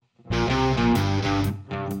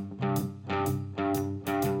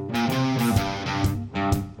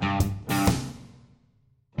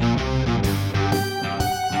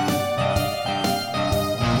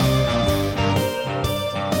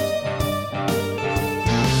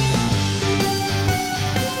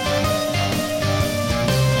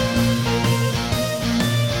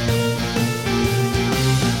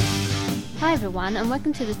everyone, and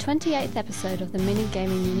welcome to the 28th episode of the Mini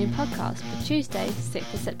Gaming Union podcast for Tuesday,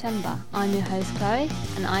 6th of September. I'm your host, Chloe,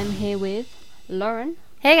 and I'm here with Lauren.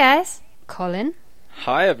 Hey guys. Colin.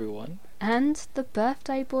 Hi everyone. And the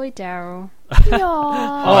birthday boy, Daryl.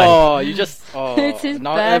 Oh, you just... Oh, It's his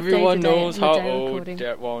not birthday everyone today knows on the how day old...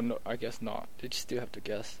 recording. Well, no, I guess not. They just still have to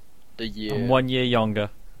guess the year. I'm 1 year younger.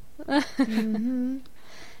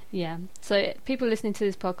 Yeah, so people listening to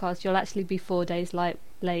this podcast, you'll actually be 4 days late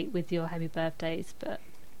with your happy birthdays, but...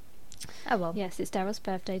 Oh well. Yes, it's Daryl's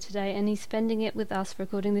birthday today, and he's spending it with us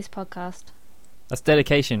recording this podcast. That's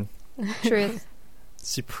dedication. Truth.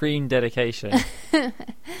 Supreme dedication.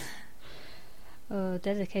 Oh,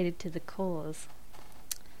 dedicated to the cause.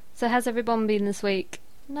 So how's everyone been this week?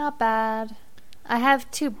 Not bad. I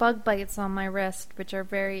have 2 bug bites on my wrist, which are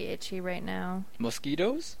very itchy right now.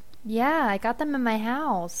 Mosquitoes? Yeah, I got them in my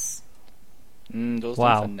house. Those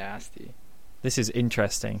Wow. things are nasty. This is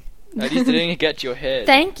interesting. At least they didn't get your head.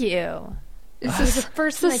 Thank you. It's This is the the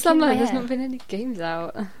first It's thing the that came to summer, my there's head. not been any games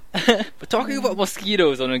out. But talking about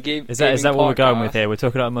mosquitoes on a game... Is that gaming what we're going with podcast, here? We're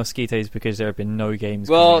talking about mosquitoes because there have been no games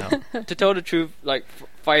Well, coming out. to tell the truth, like,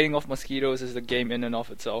 fighting off mosquitoes is a game in and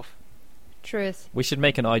of itself. Truth. We should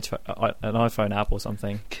make an iPhone app or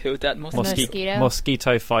something. Kill that mosquito. Mosquito?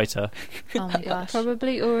 Mosquito fighter. Oh my It gosh.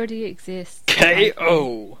 probably already exists.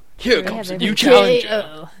 KO! Here We comes have a new everything.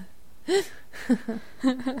 challenger.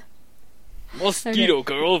 Mosquito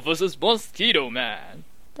girl versus mosquito man.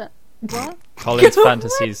 What? Colin's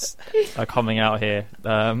fantasies are coming out here.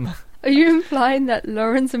 Are you implying that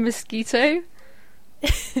Lauren's a mosquito?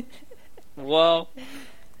 Well...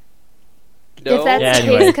 No. If that's Yeah, the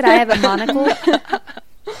anyway. case, could I have a monocle? I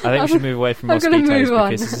think we should move away from I'm gonna mosquitoes move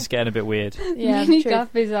on. because this is getting a bit weird. Yeah, Mini truth.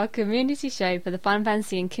 Gup is our community show for the Final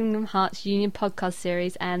Fantasy and Kingdom Hearts Union podcast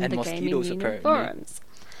series and And the Gaming mosquitoes, Union apparently.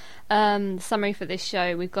 forums. Summary for this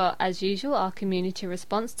show: we've got, as usual, our community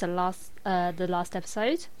response to the last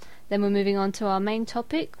episode. Then we're moving on to our main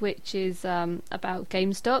topic, which is about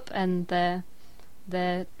GameStop and their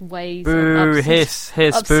ways Boo, of hiss,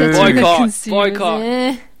 upsetting boo. the Boycott, consumers. boycott.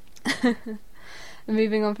 Eh. And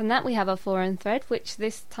moving on from that, we have our forum thread, which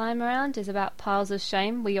this time around is about piles of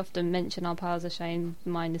shame. We often mention our piles of shame.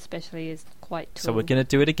 Mine especially is quite tall. So we're going to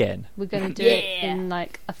do it again. We're going to do it in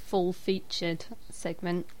like a full featured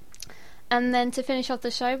segment. And then to finish off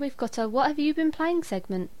the show, we've got a What Have You Been Playing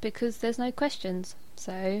segment, because there's no questions.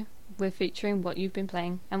 So we're featuring what you've been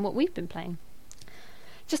playing and what we've been playing.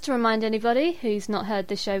 Just to remind anybody who's not heard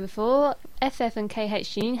this show before, FF and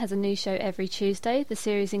KH Union has a new show every Tuesday. The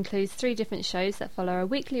series includes 3 different shows that follow a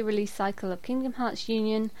weekly release cycle of Kingdom Hearts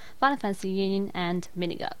Union, Final Fantasy Union and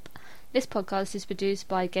Minigup. This podcast is produced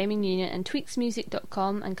by Gaming Union and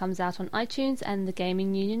tweaksmusic.com and comes out on iTunes and the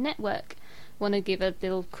Gaming Union network. Want to give a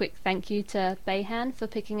little quick thank you to Bayhan for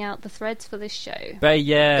picking out the threads for this show. But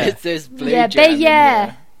yeah. It says Blade Yeah, Jam in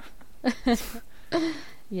yeah. here.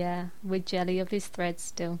 Yeah, we're jelly of his threads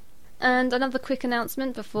still. And another quick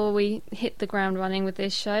announcement before we hit the ground running with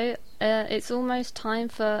this show. It's almost time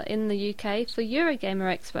in the UK for Eurogamer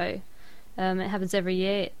Expo. It happens every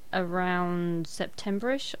year around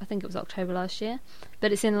September-ish. I think it was October last year.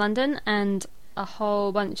 But it's in London, and a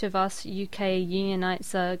whole bunch of us UK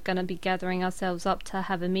Unionites are going to be gathering ourselves up to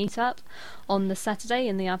have a meet-up on the Saturday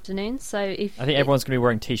in the afternoon. So I think everyone's going to be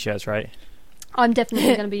wearing t-shirts, right? I'm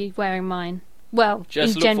definitely going to be wearing mine. Well,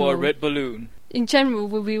 Just in look general. for a red balloon. In general,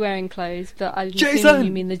 we'll be wearing clothes, but I'm Jason! assuming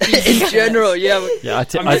you mean the Jesus In general, yeah. Yeah,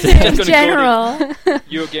 I'm I just think gonna go General. to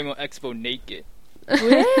Eurogamer Expo naked.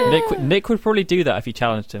 Nick would probably do that if you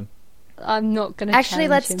challenged him. I'm not going to Actually,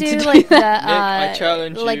 let's him do to like the I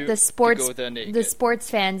challenge like you the sports to go there naked. the sports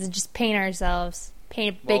fans and just paint ourselves.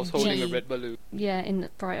 Paint a Whilst big holding a G. red balloon. Yeah, in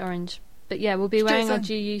bright orange. But yeah, we'll be wearing our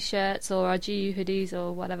Jason. GU shirts or our GU hoodies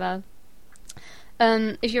or whatever.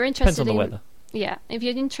 If you're Depends interested on the in weather. Yeah, if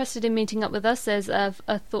you're interested in meeting up with us, there's a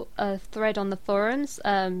thread on the forums.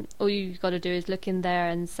 All you've got to do is look in there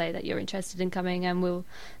and say that you're interested in coming, and we'll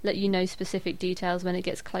let you know specific details when it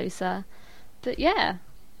gets closer. But yeah,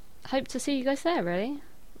 hope to see you guys there, really.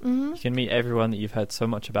 Mm-hmm. You can meet everyone that you've heard so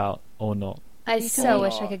much about or not. I You so can-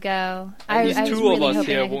 wish I could go. At I least was 2 really of us hoping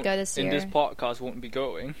here I could won't, go this in year. this podcast won't be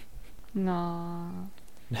going. No.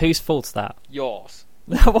 Whose fault's that? Yours.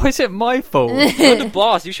 Why is it my fault? You're the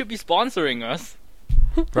boss. You should be sponsoring us.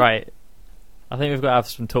 Right. I think we've got to have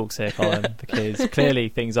some talks here, Colin, because clearly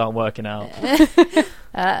things aren't working out. Uh-oh.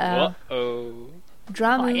 Uh-oh.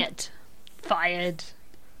 Drama. Quiet. Fired.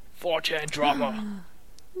 4chan drama.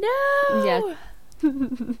 No.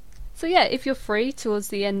 Yeah. So yeah, if you're free towards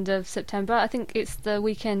the end of September, I think it's the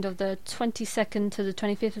weekend of the 22nd to the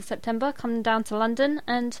 25th of September, come down to London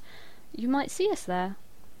and you might see us there.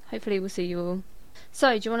 Hopefully we'll see you all.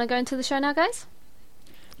 So, do you want to go into the show now, guys?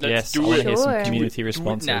 Let's Yes, I do want it. to hear some Sure. community Do it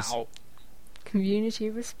responses. now. Community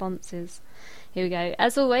responses. Here we go.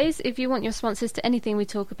 As always, if you want your responses to anything we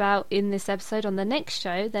talk about in this episode on the next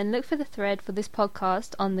show, then look for the thread for this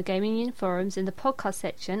podcast on the Gaming Union forums in the podcast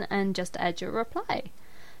section and just add your reply.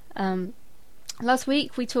 Last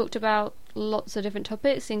week we talked about lots of different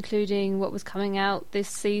topics, including what was coming out this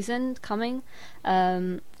season,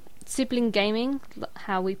 sibling gaming,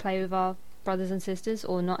 how we play with our brothers and sisters,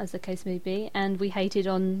 or not as the case may be, and we hated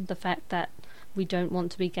on the fact that we don't want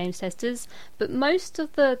to be games testers, but most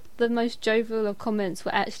of the most jovial of comments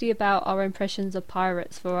were actually about our impressions of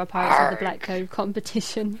pirates for our Pirates of the Black Code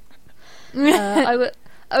competition. I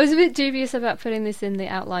was a bit dubious about putting this in the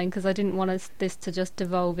outline because I didn't want this to just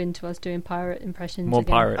devolve into us doing pirate impressions More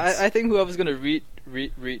again. pirates. I think whoever's gonna read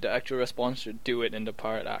the actual response should do it in the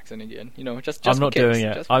pirate accent again. You know, just I'm for not kicks, doing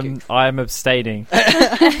it. just for kicks. I'm abstaining.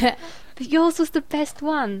 But yours was the best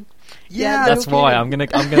one. Yeah, That's no why kidding.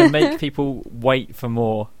 I'm gonna make people wait for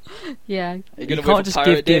more. Yeah. Are you You gonna wait can't for just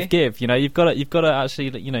Pirate Day? give. You know, you've got to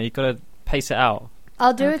actually, you know, you've got to pace it out.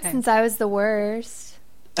 I'll do it Okay. since I was the worst.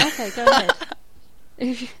 Okay, go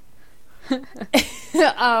ahead.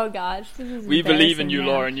 Oh gosh, this is We believe in embarrassing you, now.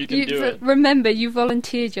 Lauren. You can do it. Remember, you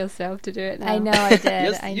volunteered yourself to do it now. I know I did.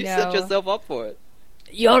 Yes, I you know. set yourself up for it.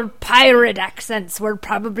 Your pirate accents were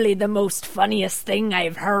probably the most funniest thing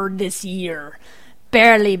I've heard this year.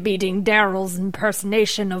 Barely beating Daryl's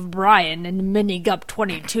impersonation of Brian in Minigup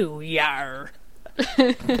 22, yar.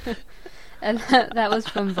 And that was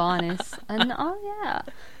from Varnis. And yeah.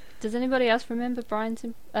 Does anybody else remember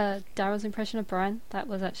Daryl's impression of Brian? That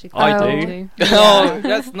was actually quite I good do. too. Oh,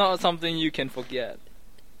 that's not something you can forget.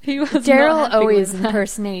 He was Daryl not happy always with that.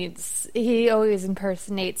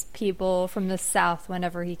 impersonates people from the South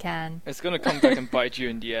whenever he can. It's gonna come back and bite you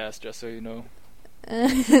in the ass, just so you know.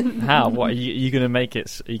 How? What are you gonna make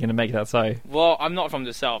it? Are you gonna make that so? Well, I'm not from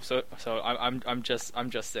the south, so I'm just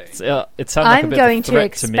saying. It sounds like a I'm bit going of a to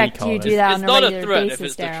threat to me, expect you Colin. to do that It's on not a a regular threat basis, if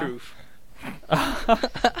it's Daryl. the truth.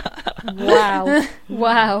 Wow.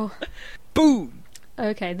 Wow. Boom.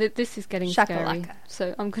 Okay, this is getting scary. Shakalaka.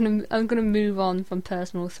 So I'm gonna move on from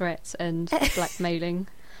personal threats and blackmailing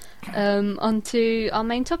onto our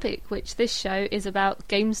main topic, which this show is about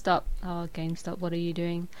GameStop. Oh, GameStop, what are you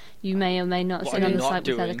doing? You may or may not have What seen are on you the not site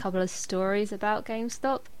we've had a doing? couple of stories about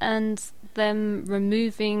GameStop and them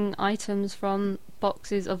removing items from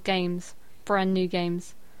boxes of games, brand new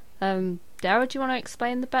games. Darryl, do you want to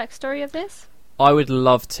explain the backstory of this? I would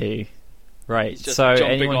love to. Right, He's just so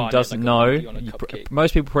jumping anyone on who it doesn't like a know, monkey on a cupcake.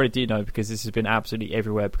 most people probably do know because this has been absolutely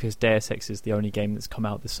everywhere because Deus Ex is the only game that's come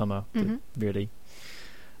out this summer, really.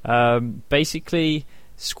 Basically,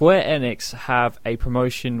 Square Enix have a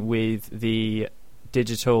promotion with the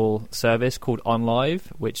digital service called OnLive,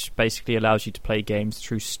 which basically allows you to play games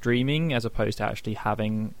through streaming as opposed to actually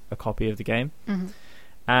having a copy of the game. Mm-hmm.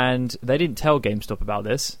 And they didn't tell GameStop about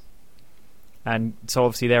this. And so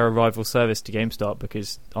obviously they're a rival service to GameStop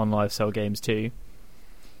because OnLive sell games too.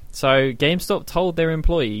 So GameStop told their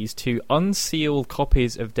employees to unseal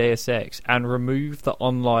copies of Deus Ex and remove the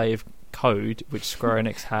OnLive code which Square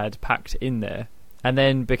Enix had packed in there. And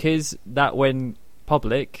then because that went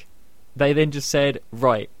public, they then just said,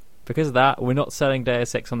 right, because of that, we're not selling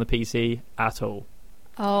Deus Ex on the PC at all.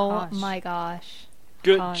 Oh Gosh. my gosh.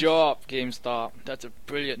 Good Gosh. job, GameStop. That's a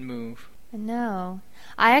brilliant move. No.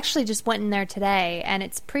 I actually just went in there today, and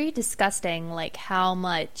it's pretty disgusting, like, how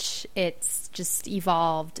much it's just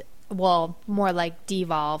evolved. Well, more like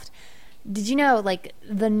devolved. Did you know, like,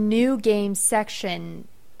 the new game section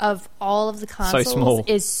of all of the consoles small.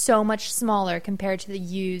 is so much smaller compared to the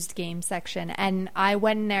used game section? And I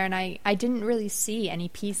went in there, and I didn't really see any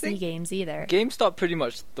PC games either. GameStop pretty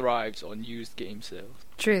much thrives on used game sales.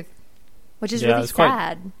 Truth. Which is Yeah, really it's quite-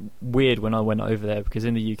 sad. Weird when I went over there because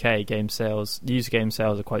in the UK, used game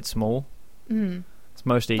sales are quite small. Mm. It's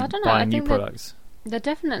mostly I don't know, I buying new think that- products. They're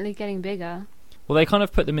definitely getting bigger. Well, they kind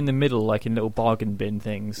of put them in the middle, like in little bargain bin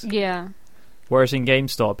things. Yeah. Whereas in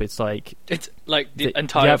GameStop, it's like It's like the you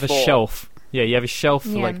entire have a floor. shelf. Yeah, you have a shelf for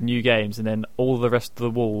Yeah. like new games, and then all the rest of the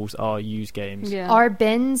walls are used games. Yeah. Our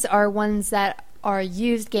bins are ones that are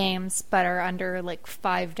used games but are under like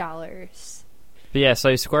 $5. But yeah,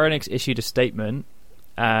 so Square Enix issued a statement,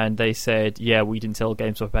 and they said, "Yeah, we didn't tell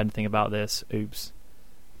GameStop anything about this. Oops."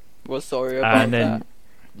 Well, sorry about And then, that.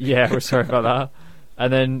 yeah, we're sorry about that.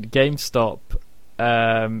 And then GameStop,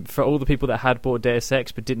 for all the people that had bought Deus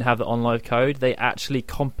Ex but didn't have the OnLive code, they actually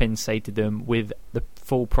compensated them with the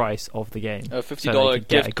full price of the game. A So $50 they could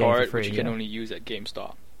get a gift game for card, free, which you can yeah. only use at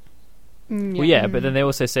GameStop. Well, yeah, but then they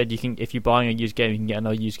also said if you're buying a used game, you can get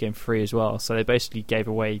another used game free as well. So they basically gave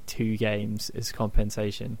away 2 games as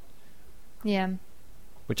compensation, Yeah.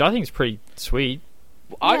 which I think is pretty sweet.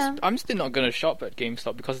 Yeah. I'm still not gonna shop at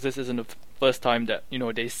GameStop because this isn't the first time that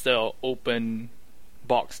they sell open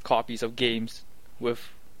boxed copies of games with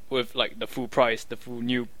like the full price, the full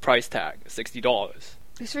new price tag, $60.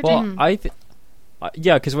 It's ridiculous. Well,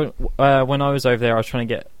 yeah, because when I was over there, I was trying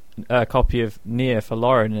to get a copy of Nier for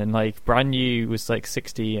Lauren, and like brand new was like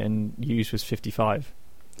 60 and used was 55.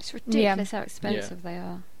 It's ridiculous how expensive they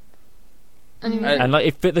are. And like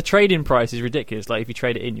if the trade-in price is ridiculous, like if you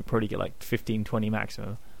trade it in, you probably get like 15, 20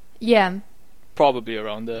 maximum. Yeah. Probably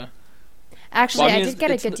around there. Actually, Well, I mean, I did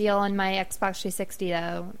get a it's good deal on my Xbox 360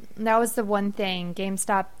 though. That was the one thing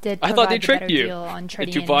GameStop did. I thought they provide a better tricked you deal on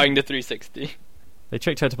trading into in. buying the 360. They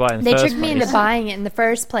tricked her to buy it in the They first tricked me place. into buying it in the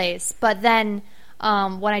first place, but then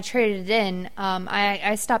when I traded it in,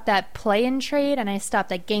 I stopped at Play and Trade and I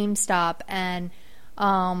stopped at GameStop, and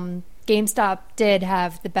GameStop did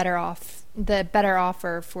have the better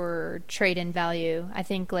offer for trade-in value. I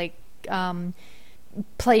think like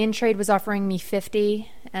Play and Trade was offering me 50,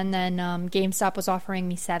 and then GameStop was offering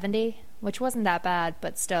me 70, which wasn't that bad,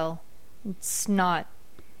 but still, it's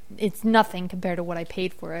nothing compared to what I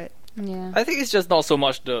paid for it. Yeah. I think it's just not so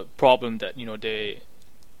much the problem that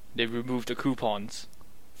they removed the coupons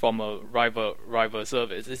from a rival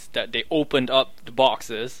service. It's that they opened up the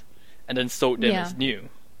boxes and then sold them as new.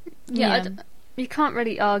 Yeah, you can't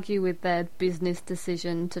really argue with their business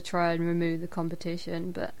decision to try and remove the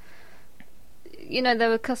competition, but there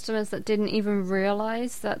were customers that didn't even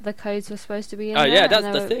realise that the codes were supposed to be in there. Yeah, that's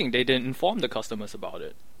the thing. They didn't inform the customers about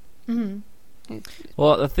it. Mm-hmm.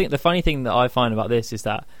 Well, the funny thing that I find about this is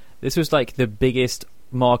that this was like the biggest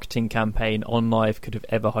marketing campaign OnLive could have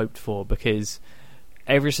ever hoped for, because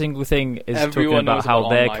every single thing is talking about how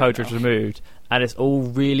their code was removed, and it's all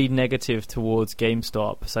really negative towards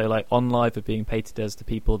GameStop. So like OnLive are being painted as the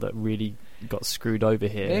people that really got screwed over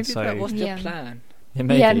here. Maybe so that was their plan.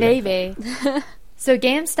 Yeah, maybe. So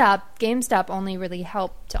GameStop only really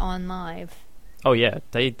helped OnLive. Oh yeah,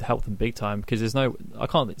 they helped them big time, because I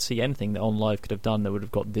can't see anything that OnLive could have done that would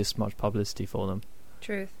have got this much publicity for them.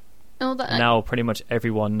 Truth. Now pretty much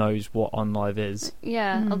everyone knows what OnLive is.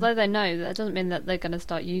 Yeah, although they know, that doesn't mean that they're going to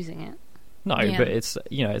start using it. No, but it's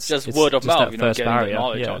it's it's word of mouth, that first getting barrier. the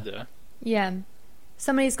knowledge out there. Yeah.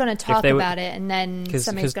 Somebody's going to talk about it, and then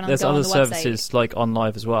somebody's going to go on the website. There's other services like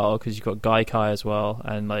OnLive as well, because you've got Gaikai as well,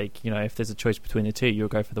 and like if there's a choice between the two, you'll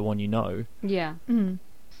go for the one you know. Yeah. Mm.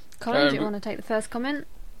 Colin, do you want to take the first comment?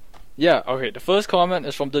 Yeah, okay. The first comment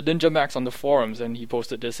is from the Ninja Max on the forums, and he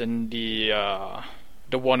posted this in the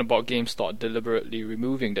one about GameStop deliberately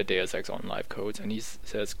removing the Deus Ex OnLive codes, and he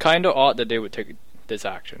says, "Kinda odd that they would take this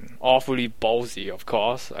action. Awfully ballsy, of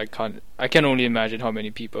course. I can only imagine how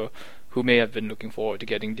many people who may have been looking forward to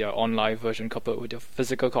getting their OnLive version coupled with their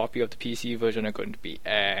physical copy of the PC version are going to be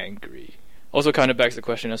angry. Also kind of begs the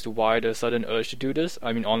question as to why the sudden urge to do this.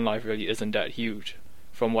 I mean, OnLive really isn't that huge,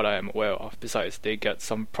 from what I am aware of. Besides, they get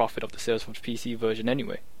some profit of the sales from the PC version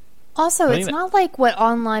anyway." Also, it's not like what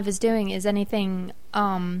OnLive is doing is anything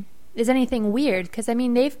weird, because I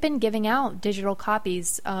mean they've been giving out digital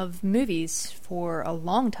copies of movies for a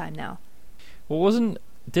long time now. Well,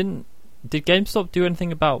 did GameStop do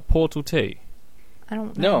anything about Portal 2? I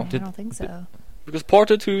don't know. No. I don't think so. Because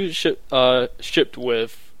Portal 2 shipped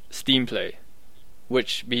with Steam Play,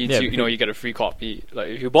 which means you get a free copy. Like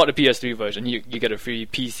if you bought the PS3 version, you get a free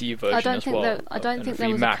PC version as well. I don't think there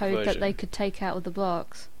was a code that they could take out of the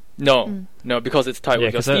box. No, because it's tied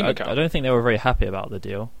with your Steam account. I don't think they were very happy about the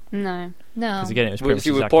deal. No. Because again, it was pretty much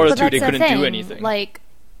with exactly Portal But 2 they that's the couldn't do thing. anything. Like,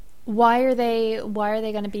 why are they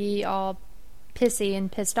going to be all pissy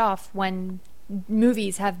and pissed off when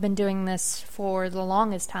movies have been doing this for the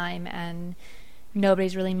longest time and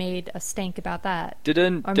nobody's really made a stink about that? Or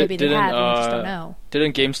maybe they have, and we just don't know.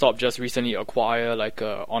 Didn't GameStop just recently acquire like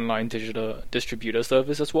a online digital distributor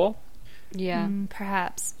service as well? Yeah.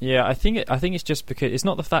 Perhaps. Yeah, I think it's just because it's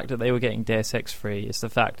not the fact that they were getting Deus Ex free. It's the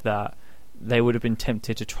fact that they would have been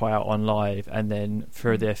tempted to try out OnLive, and then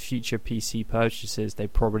for their future PC purchases, they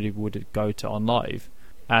probably would go to OnLive,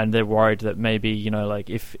 and they're worried that maybe like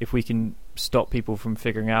if we can stop people from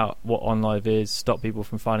figuring out what OnLive is, stop people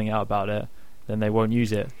from finding out about it, then they won't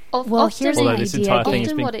use it. Well, here's the idea.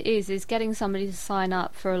 Often what it is getting somebody to sign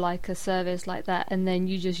up for like a service like that, and then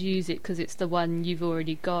you just use it because it's the one you've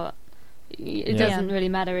already got. It doesn't really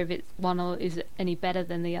matter if it's one or is any better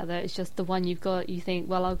than the other. It's just the one you've got. You think,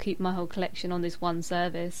 well, I'll keep my whole collection on this one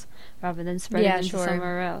service rather than spreading them to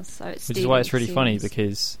somewhere else. So it's which is why it's really funny,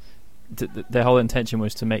 because their whole intention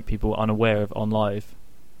was to make people unaware of OnLive.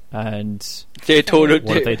 and They What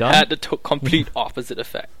have they done? had the complete opposite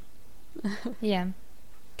effect. Yeah.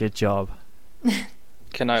 good job.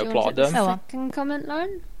 Can I Do you want applaud to them? Oh, well. second comment,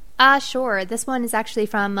 Lauren? Sure. This one is actually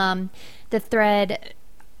from the thread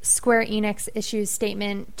Square Enix issues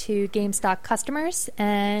statement to GameStop customers.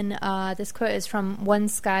 And this quote is from One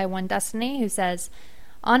Sky, One Destiny, who says,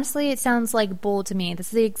 "Honestly, it sounds like bull to me.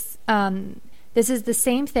 This is the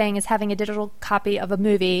same thing as having a digital copy of a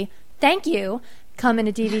movie. Thank you. Come in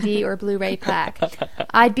a DVD or Blu-ray pack.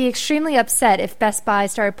 I'd be extremely upset if Best Buy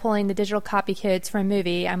started pulling the digital copy codes for a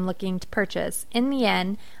movie I'm looking to purchase. In the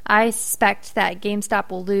end, I suspect that GameStop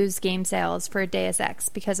will lose game sales for Deus Ex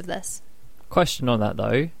because of this." Question on that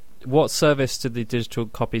though: what service do the digital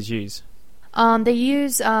copies use? They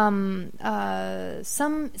use some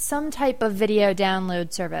type of video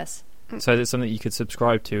download service. So is it something you could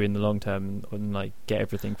subscribe to in the long term and like get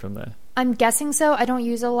everything from there? I'm guessing so. I don't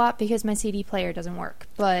use it a lot because my CD player doesn't work.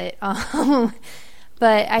 But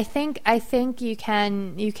I think you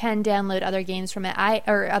can download other games from it.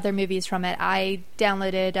 Or other movies from it. I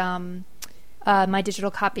downloaded my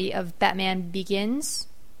digital copy of Batman Begins,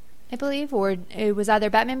 I believe, or it was either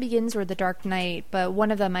Batman Begins or The Dark Knight. But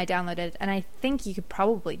one of them I downloaded, and I think you could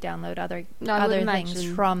probably download other things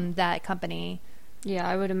from that company. Yeah,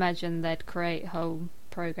 I would imagine they'd create whole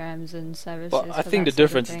programs and services. But I for think that the sort of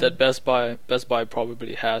difference is thing. that Best Buy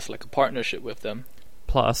probably has like a partnership with them.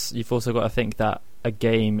 Plus, you've also got to think that a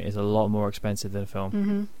game is a lot more expensive than a film.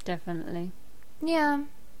 Mm-hmm. Definitely. Yeah,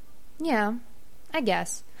 I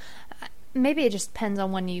guess. Maybe it just depends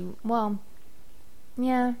on when you. Well,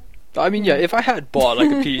 yeah. I mean, yeah, if I had bought like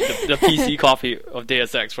the PC copy of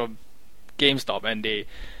Deus Ex from GameStop and they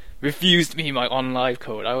refused me my OnLive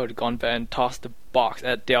code, I would have gone back and tossed the box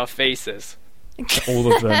at their faces.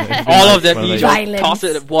 All of them. All of them, each Violence. toss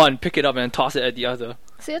it at one, pick it up, and toss it at the other.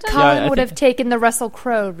 See, I don't Colin I would think- have taken the Russell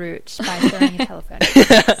Crowe route by throwing a telephone.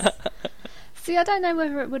 See, I don't know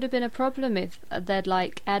whether it would have been a problem if they'd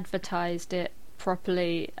like advertised it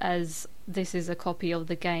properly as this is a copy of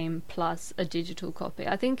the game plus a digital copy.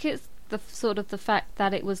 I think it's the sort of the fact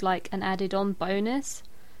that it was like an added-on bonus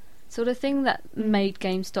sort of thing that made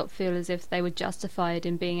GameStop feel as if they were justified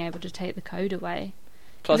in being able to take the code away.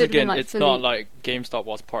 Plus, If it'd been, again, like, it's fully- not like GameStop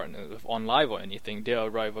was partnered with OnLive or anything. They're a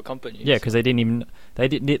rival company. Yeah, because they didn't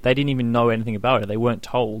even know anything about it. They weren't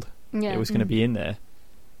told Yeah. it was going to be in there,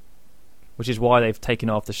 which is why they've taken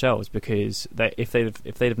it off the shelves. Because if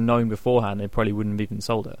they'd have known beforehand, they probably wouldn't have even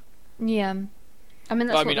sold it. Yeah. I mean,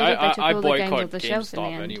 that's I what mean, they did. They took I all the games boycott off the shelf in the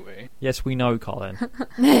GameStop end. anyway. Yes, we know, Colin.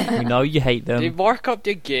 We know you hate They them. mark up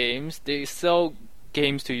their games. They sell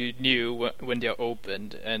games to you new when they're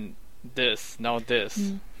opened, and this.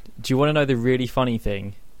 Do you want to know the really funny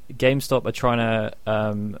thing? GameStop are trying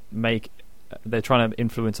to they're trying to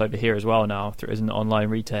influence over here as well now as an online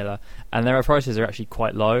retailer, and their prices are actually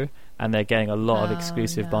quite low, and they're getting a lot of Oh,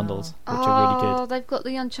 exclusive no. bundles, which are really Oh, they've got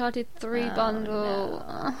the Uncharted 3 Oh, bundle.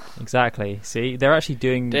 no. good. Exactly. See, they're actually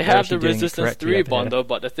doing. They they're have actually the doing it Resistance correctly 3 over here. bundle,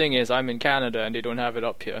 but the thing is, I'm in Canada and they don't have it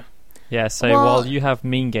up here. Yeah. So Well- while you have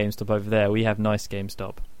mean GameStop over there, we have nice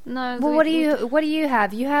GameStop. No. Well, what do you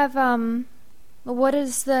have? You have what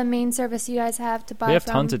is the main service you guys have to buy? We have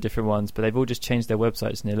from? tons of different ones, but they've all just changed their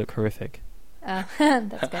websites and they look horrific. That's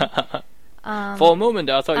good. For a moment,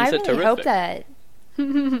 I thought you I said really hope terrific. that.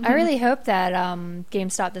 I really hope that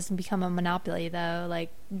GameStop doesn't become a monopoly, though. Like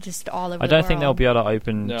just all over. I the don't think they'll world. be able to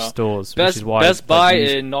open No. stores, which Best is why Best Buy like,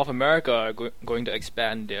 in North America are going to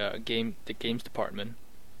expand their the games department.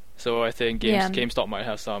 So I think Yeah. GameStop might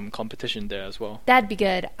have some competition there as well. That'd be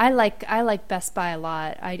good. I like Best Buy a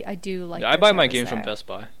lot. I do like. Yeah, I their buy my service games from there. Best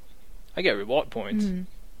Buy. I get reward points. Mhm.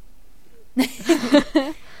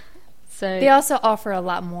 So, They also offer a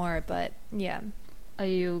lot more, but yeah. are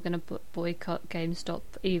you going to boycott GameStop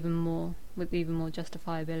even more with even more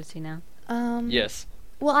justifiability now? Yes.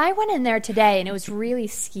 Well, I went in there today and it was really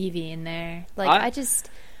skeevy in there. Like I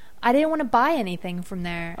didn't want to buy anything from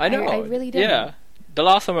there. I know. I really didn't. Yeah. The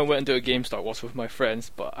last time I went into a GameStop was with my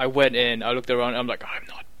friends, but I went in, I looked around, I'm like, I'm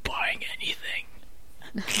not buying anything.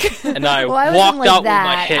 And I Well, I wasn't walked like out with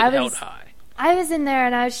my that. head I held was- high. I was in there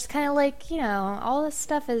and I was just kind of like, all this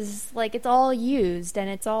stuff is like it's all used and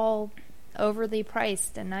it's all overly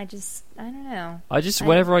priced, and I don't know.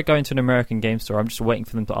 whenever I go into an American game store, I'm just waiting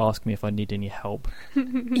for them to ask me if I need any help.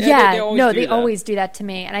 Yeah, they always no, do they that. always do that to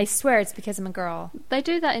me, and I swear it's because I'm a girl. They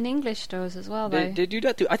do that in English stores as well, though. They do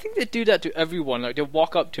that to. I think they do that to everyone. Like they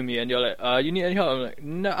walk up to me and they're like, "You need any help?" I'm like,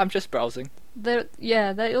 "No, I'm just browsing." They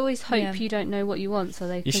always hope Yeah. you don't know what you want, so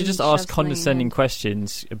they. You should can just shove ask something condescending in.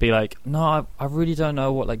 questions. Be like, no, I really don't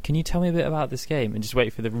know what. Like, can you tell me a bit about this game? And just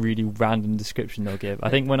wait for the really random description they'll give. I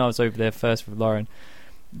think when I was over there first with Lauren,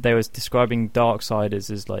 they was describing Darksiders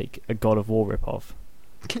as like a God of War ripoff.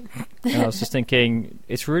 And I was just thinking,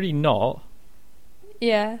 it's really not.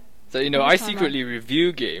 Yeah. So, you know, I secretly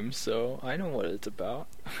review games, so I know what it's about.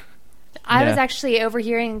 I was Yeah. actually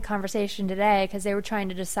overhearing a conversation today because they were trying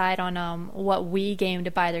to decide on what Wii game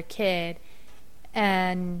to buy their kid.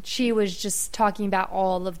 And she was just talking about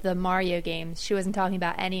all of the Mario games. She wasn't talking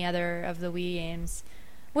about any other of the Wii games.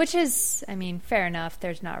 Which is, I mean, fair enough.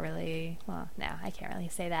 There's not really... Well, no, I can't really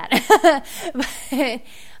say that.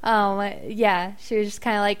 But, yeah, she was just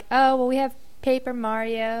kind of like, oh, well, we have Paper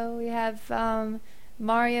Mario. We have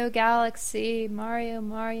Mario Galaxy. Mario.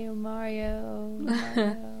 Mario.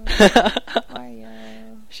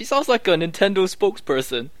 She sounds like a Nintendo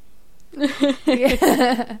spokesperson.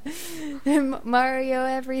 Yeah. Mario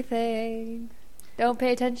everything. Don't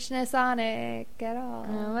pay attention to Sonic at all.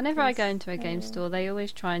 Whenever I go into a game store, they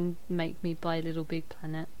always try and make me buy Little Big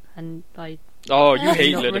Planet, and I Oh, you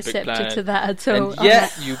hate not Little Big receptive Planet. to that at all. And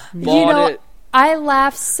yet, you bought it. I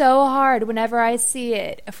laugh so hard whenever I see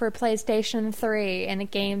it for PlayStation 3 in a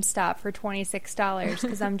GameStop for $26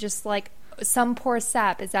 because I'm just like, some poor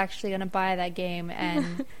sap is actually going to buy that game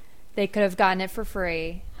and they could have gotten it for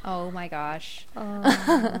free. Oh my gosh.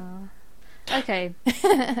 Okay,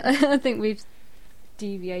 I think we've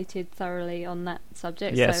deviated thoroughly on that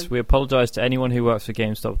subject. Yes, so, we apologise to anyone who works for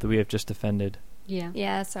GameStop that we have just offended. yeah.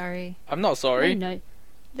 Yeah, sorry. I'm not They sorry. know.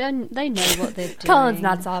 They know what they're doing. Colin's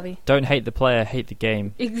not Zabi. Don't hate the player, hate the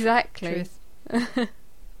game. Exactly. Truth.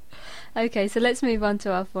 Okay, so let's move on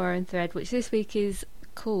to our forum thread, which this week is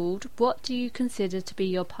called "What do you consider to be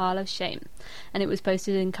your pile of shame?" And it was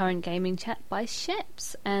posted in Current Gaming Chat by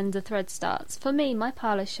Sheps. And the thread starts: "For me, my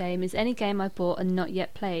pile of shame is any game I bought and not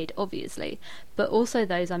yet played, obviously, but also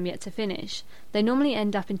those I'm yet to finish. They normally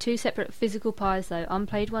end up in two separate physical piles though.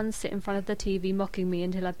 Unplayed ones sit in front of the TV mocking me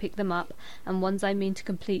until I pick them up, and ones I mean to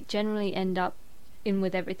complete generally end up in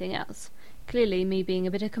with everything else. Clearly, me being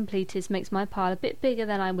a bit of completist makes my pile a bit bigger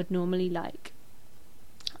than I would normally like."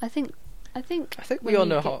 I think We all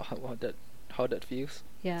know how that feels.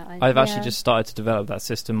 Yeah, I've actually Yeah. just started to develop that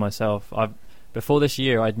system myself. Before this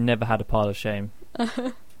year, I'd never had a pile of shame.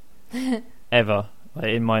 Ever. Like,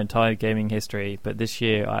 in my entire gaming history. But this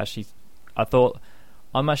year, I thought,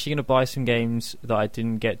 I'm actually going to buy some games that I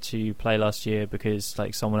didn't get to play last year because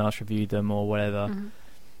like someone else reviewed them or whatever. Mhm.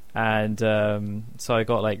 And so I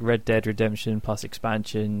got like Red Dead Redemption plus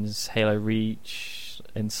expansions, Halo Reach,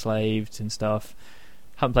 Enslaved and stuff.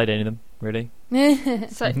 Haven't played any of them, really.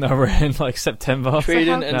 So No, we're in like September. Trade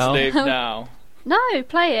in how- and No. slave now. no,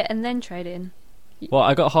 play it and then trade in. Well,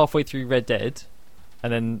 I got halfway through Red Dead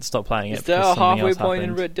and then stopped playing it. Is there because a something halfway else point in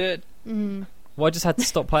happened. Red Dead? Mm. Well, I just had to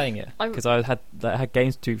stop playing it I- because I had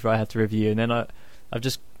games to do I had to review, and then I've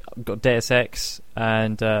just got Deus Ex,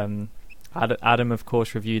 and Adam of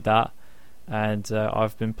course reviewed that, and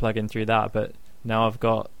I've been plugging through that, but now I've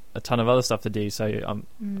got a ton of other stuff to do, so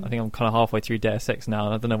I think I'm kind of halfway through Deus Ex now,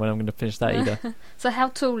 and I don't know when I'm going to finish that either. So how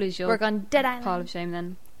tall is your Work on Dead Island. pile of shame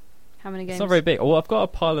then? How many games? It's not very big. Well, I've got a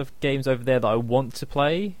pile of games over there that I want to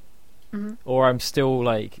play, Mhm. or I'm still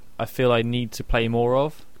like I feel I need to play more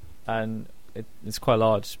of, and it's quite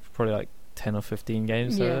large. It's probably like 10 or 15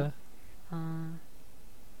 games Yeah. there.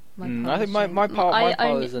 I think my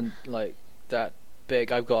pile isn't like that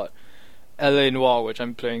big. I've got LA Noire, which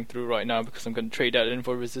I'm playing through right now because I'm going to trade that in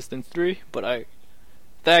for Resistance 3. But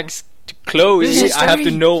thanks to Chloe, I have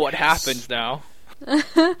to know what happens now.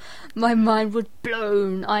 My mind was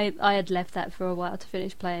blown. I had left that for a while to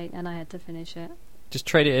finish playing, and I had to finish it. Just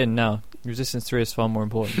trade it in now. Resistance 3 is far more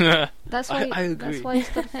important. That's why. I agree. That's why he's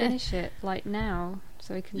got to finish it like now,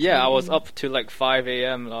 so he can. Yeah, trade I was in. up to like 5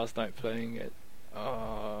 a.m. last night playing it.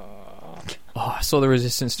 Oh, I saw the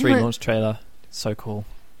Resistance 3 launch trailer. So cool.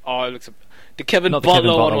 Oh, it looks. The Kevin Not the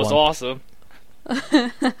Butler Kevin one Butler was one. awesome.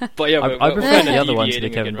 But yeah, I prefer the other one to the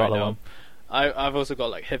Kevin Butler one. I've also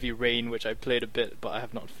got like Heavy Rain, which I played a bit, but I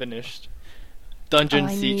have not finished. Dungeon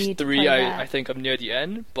I Siege need to 3, play that. I think I'm near the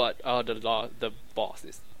end, but the boss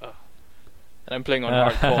is. And I'm playing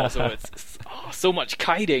on hardcore, so it's so much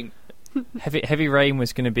kiting. Heavy Rain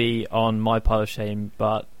was going to be on my pile of shame,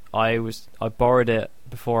 but I borrowed it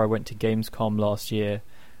before I went to Gamescom last year,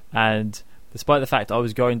 and despite the fact I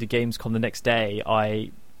was going to Gamescom the next day,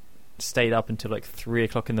 I stayed up until like 3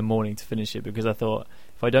 o'clock in the morning to finish it because I thought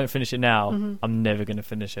if I don't finish it now, I'm never going to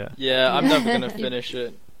finish it. Yeah, I'm never gonna finish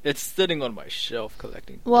it. It's sitting on my shelf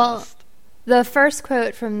collecting Well, dust. The first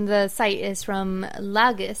quote from the site is from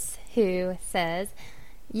Lagus, who says,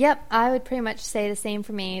 Yep, I would pretty much say the same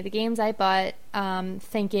for me. The games I bought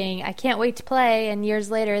thinking I can't wait to play, and years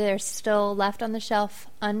later they're still left on the shelf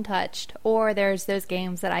untouched. Or there's those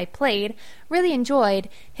games that I played, really enjoyed,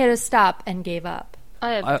 hit a stop, and gave up.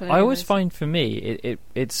 I always find for me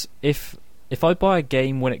it's if I buy a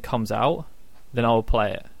game when it comes out, then I'll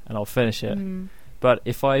play it and I'll finish it. But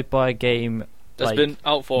if I buy a game That's like been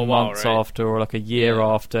out for a while, months right? after or like a year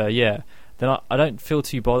after, then I don't feel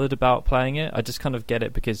too bothered about playing it. I just kind of get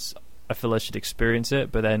it because I feel I should experience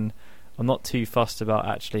it, but then I'm not too fussed about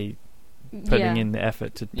actually putting in the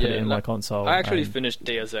effort to put it in my console. I actually finished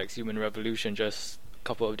Deus Ex Human Revolution just a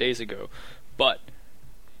couple of days ago, but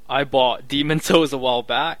I bought Demon's Souls a while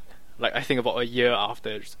back, like I think about a year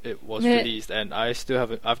after it was released, and I still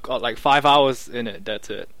haven't. I've got like 5 hours in it. That's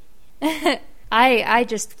it. I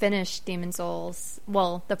just finished Demon's Souls,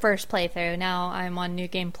 well, the first playthrough. Now I'm on New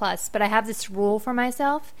Game Plus, but I have this rule for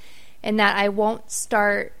myself in that I won't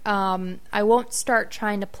start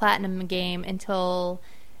trying to platinum a game until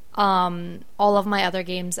all of my other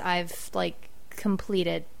games I've like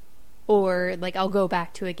completed, or like I'll go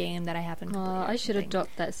back to a game that I haven't completed. I should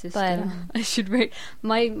adopt that system. I should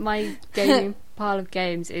my gaming pile of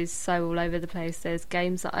games is so all over the place. There's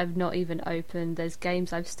games that I've not even opened, there's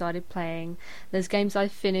games I've started playing, there's games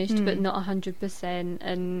I've finished but not 100%,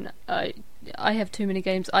 and I have too many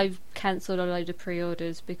games. I've cancelled a load of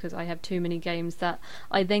pre-orders because I have too many games that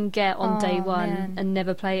I then get on day one and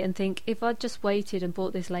never play it, and think if I'd just waited and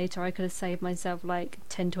bought this later I could have saved myself like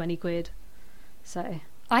 10-20 quid. So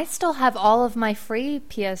I still have all of my free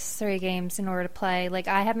PS3 games in order to play. Like,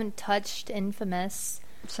 I haven't touched Infamous.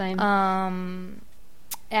 Same. And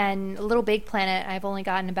Little Big Planet, I've only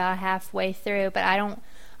gotten about halfway through, but I don't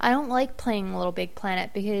like playing Little Big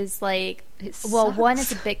Planet because, like, one,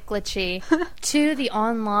 it's a bit glitchy. Two, the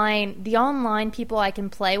online people I can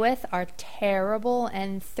play with are terrible.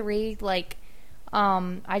 And three, like,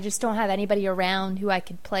 I just don't have anybody around who I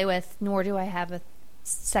could play with, nor do I have a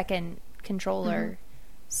second controller.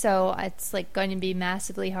 So it's like going to be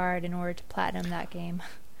massively hard in order to platinum that game.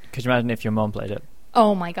 Could you imagine if your mom played it?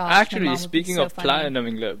 Oh my gosh. Actually, speaking of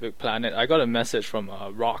platinuming Little Big Planet, I got a message from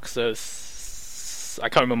Roxas. I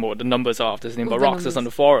can't remember what the numbers are after his name, but Roxas on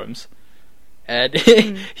the forums. And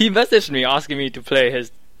he messaged me asking me to play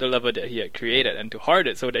the level that he had created and to hard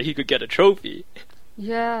it so that he could get a trophy.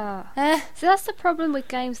 Yeah. So that's the problem with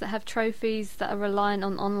games that have trophies that are reliant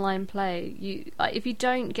on online play. If you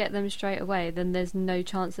don't get them straight away, then there's no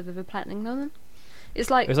chance of ever platinum them. It was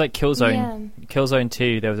like Killzone. Yeah. Killzone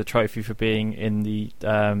 2, there was a trophy for being in the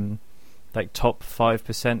like top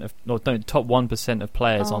 5% of top 1% of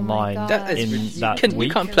players online in that week.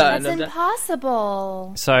 You can't platinum That's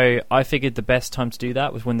impossible. So I figured the best time to do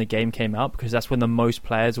that was when the game came out, because that's when the most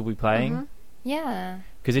players will be playing. Yeah.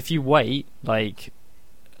 Because if you wait like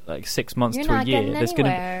 6 months You're to a not year, getting there's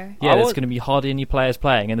anywhere. going to be hardly any players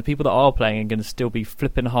playing, and the people that are playing are going to still be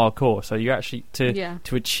flipping hardcore. So you actually to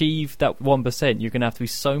achieve that 1%, you're going to have to be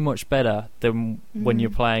so much better than when you're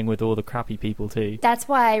playing with all the crappy people too. That's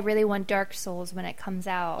why I really want Dark Souls when it comes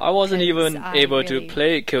out. I wasn't even able to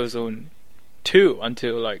play Killzone 2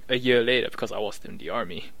 until like a year later because I was in the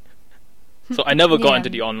army. So I never got into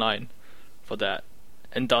the online for that,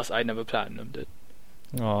 and thus I never platinumed it.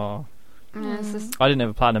 Oh. I didn't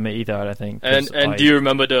ever platinum it either, I don't think. And do you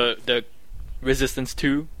remember the Resistance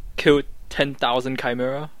 2 killed 10,000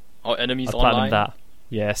 Chimera or enemies I online? platinumed that.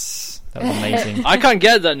 Yes, that was amazing. I can't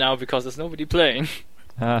get that now because there's nobody playing.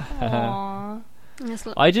 Aww.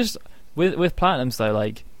 I just with platinums though,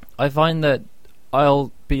 like I find that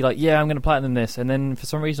I'll be like, yeah, I'm going to platinum this, and then for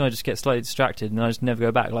some reason I just get slightly distracted and I just never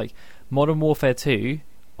go back. Like Modern Warfare 2,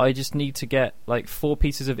 I just need to get like 4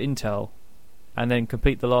 pieces of intel and then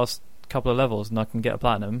complete the last couple of levels and I can get a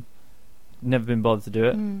platinum. Never been bothered to do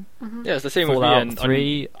it. Yeah, it's the same Fallout with me.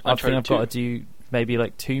 3, I think I've 2. got to do maybe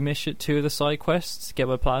like 2 of the side quests to get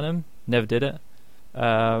my platinum. Never did it.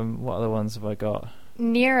 What other ones have I got?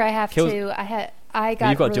 Nier, I have to. I got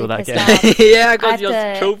You've got to do all really that pissed game. off. Yeah, because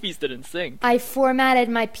your trophies didn't sync. I formatted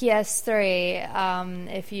my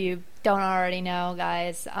PS3. If you don't already know,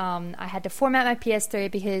 guys, I had to format my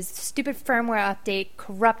PS3 because stupid firmware update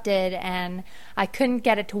corrupted and I couldn't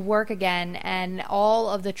get it to work again. And all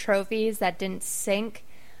of the trophies that didn't sync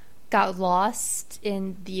got lost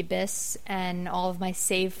in the abyss, and all of my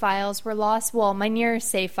save files were lost. Well, my Nier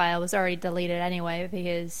save file was already deleted anyway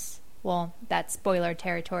because, well, that's spoiler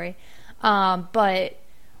territory. But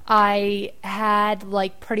I had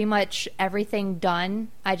like pretty much everything done.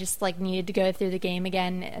 I just like needed to go through the game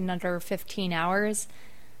again in under 15 hours.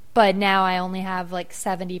 But now I only have like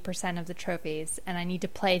 70% of the trophies, and I need to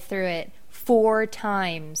play through it 4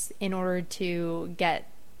 times in order to get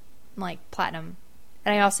like platinum,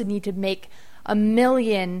 and I also need to make $1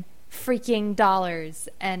 million freaking dollars,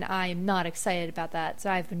 and I'm not excited about that. So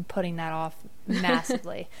I've been putting that off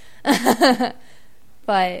massively.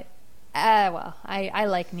 But well, I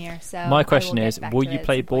like Nier. So My question I will is, get back will to you it at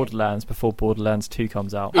play some point. Borderlands before Borderlands 2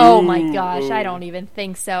 comes out? Oh my gosh, I don't even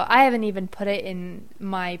think so. I haven't even put it in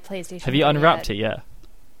my PlayStation. Have you unwrapped it yet?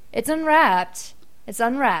 It's unwrapped. It's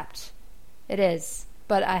unwrapped. It is,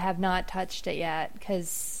 but I have not touched it yet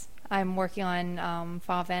because I'm working on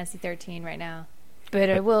Final Fantasy 13 right now. But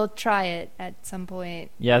I will try it at some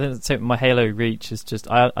point. Yeah, I think that's it. My Halo Reach is just...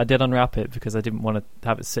 I did unwrap it because I didn't want to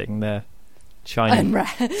have it sitting there shiny.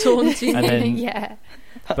 Unwrapped. Taunting And then- Yeah.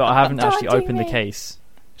 But I haven't actually Taunting opened the me. case.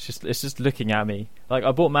 It's just looking at me. Like,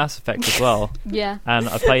 I bought Mass Effect as well, Yeah. and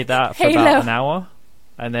I played that for Halo. about an hour,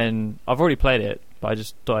 and then I've already played it, but I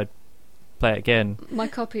just thought I'd play it again. My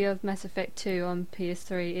copy of Mass Effect 2 on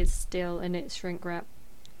PS3 is still in its shrink wrap.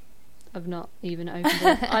 I've not even opened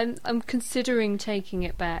it. I'm considering taking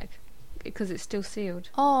it back because it's still sealed.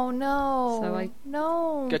 Oh no. So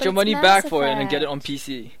no. Get but your it's money Mass back for it and then get it Effect. on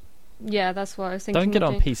PC. Yeah, that's what I was thinking. Don't get of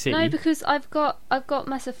on doing. PC. No, because I've got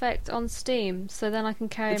Mass Effect on Steam, so then I can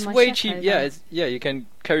carry It's my way chef cheap. over. Yeah, you can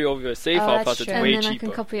carry over your save Oh, file, that's plus it's true. and way then I cheaper.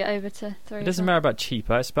 can copy it over to 3. It doesn't matter about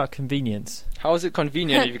cheaper, it's about convenience. How is it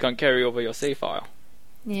convenient if you can't carry over your save file?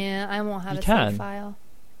 Yeah, I won't have You a can. save file.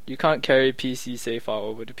 You can't carry PC save file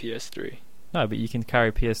over to PS3. No, but you can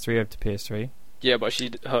carry PS3 over to PS3. Yeah, but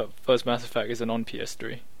her first Mass Effect isn't on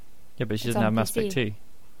PS3. Yeah, but she It's doesn't have on Mass Effect PC. 2.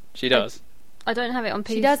 She does. I don't have it on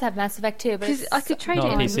PC. She does have Mass Effect too, but Because it's I could trade Not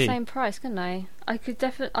it in on for the PC. same price, couldn't I? I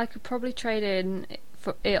could probably trade in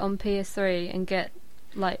for it on PS3 and get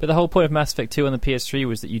like. But the whole point of Mass Effect 2 on the PS3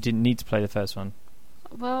 was that you didn't need to play the first one.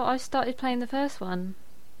 Well, I started playing the first one.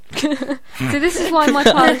 So this is why my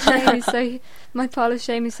pile of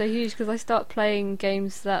shame is so huge because I start playing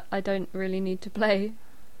games that I don't really need to play.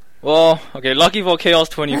 Well, okay, lucky for Chaos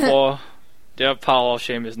 24, their pile of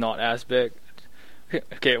shame is not as big.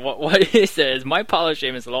 Okay, what it says, my pile of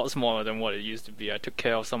shame is a lot smaller than what it used to be. I took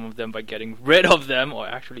care of some of them by getting rid of them or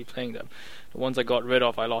actually playing them. The ones I got rid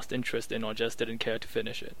of, I lost interest in or just didn't care to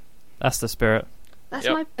finish it. That's the spirit. That's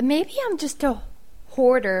Yep. my. maybe I'm just a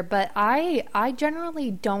hoarder, but I generally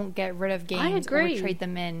don't get rid of games agree. or trade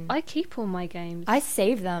them in. I keep all my games. I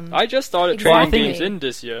save them. I just started Exactly. trading games in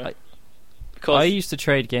this year. I Because used to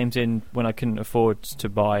trade games in when I couldn't afford to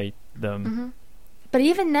buy them. Mm-hmm. But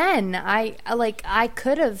even then, I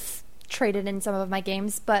could have traded in some of my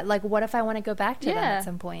games, but like, what if I want to go back to them Yeah. at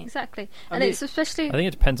some point? Exactly, I and mean- it's especially I think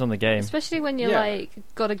it depends on the game. when you're Yeah. like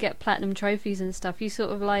got to get platinum trophies and stuff. You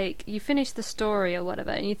sort of like you finish the story or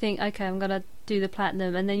whatever, and you think, okay, I'm gonna do the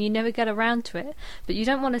platinum, and then you never get around to it. But you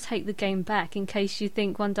don't want to take the game back in case you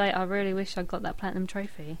think one day I really wish I got that platinum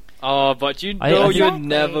trophy. but you I know think- you'll Exactly.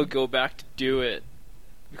 never go back to do it.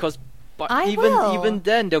 Because I even will.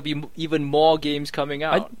 then, there'll be even more games coming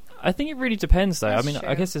out. I think it really depends, though. That's I mean, I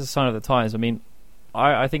true. guess it's a sign of the times. I mean,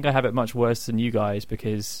 I think I have it much worse than you guys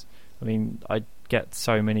because, I mean, I get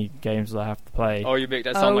so many games that I have to play. Oh, you make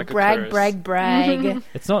that sound Oh, like a brag, curse. brag, brag.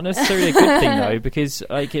 It's not necessarily a good thing though, because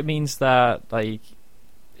like it means that like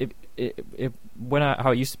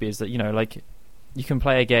how it used to be is that like you can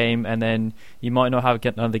play a game and then you might not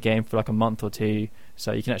get another game for like a month or two,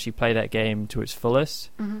 so you can actually play that game to its fullest.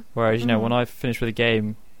 Mm-hmm. Whereas when I finish with a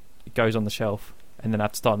game, it goes on the shelf and then I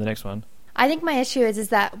have to start the next one. I think my issue is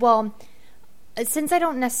that, well, since I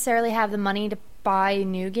don't necessarily have the money to buy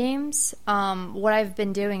new games, what I've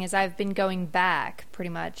been doing is I've been going back pretty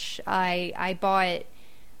much. I bought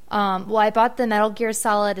the Metal Gear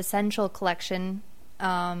Solid Essential Collection.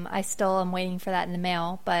 I still am waiting for that in the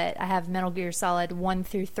mail, but I have Metal Gear Solid 1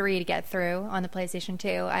 through 3 to get through on the PlayStation 2.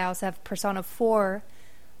 I also have Persona 4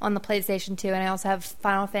 on the PlayStation 2, and I also have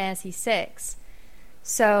Final Fantasy 6.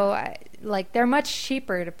 So, they're much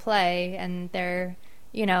cheaper to play, and they're,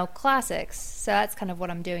 classics. So that's kind of what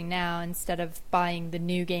I'm doing now, instead of buying the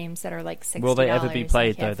new games that are like $60. Will they ever be I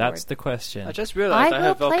played can't though? That's afford. the question. I just realized I will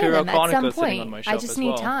have play Valkyria them at some Chronicles sitting on point. my shelf I just as need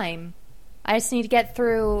well. time. I just need to get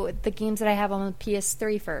through the games that I have on the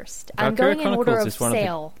PS3 first. I'm Valkyria going in order Chronicles of is one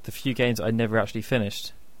sale. of the few games I never actually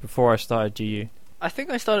finished before I started GU. I think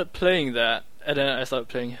I started playing that, and then I started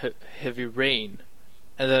playing Heavy Rain,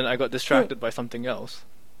 and then I got distracted by something else.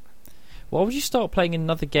 Why would you start playing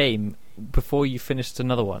another game before you finished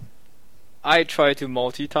another one? I try to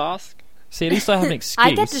multitask. See, at least I have an excuse.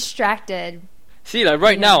 I get distracted. See, like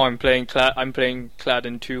right Yeah. now, I'm playing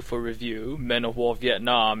Cladden 2 for review, Men of War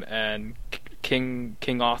Vietnam, and King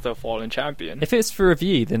Arthur Fallen Champion. If it's for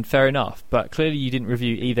review, then fair enough. But clearly, you didn't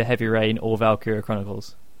review either Heavy Rain or Valkyria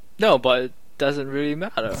Chronicles. No, but doesn't really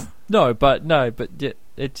matter. No, but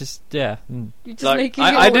it just You're just Like, making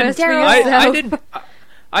I it worse didn't, for Daryl, yourself.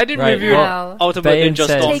 I didn't Right, review well, Ultimate Bayan Ninja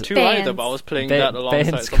says- Storm Take 2 Bayan's- either, but I was playing that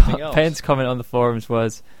alongside Bayan's something else. Bayan's comment on the forums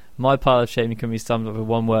was, "My pile of shame can be summed up with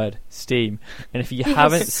one word: Steam." And if you He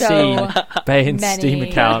haven't has so seen Bayan's Steam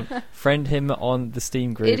many. account, friend him on the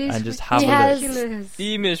Steam group It is and just have He a has- look. ridiculous.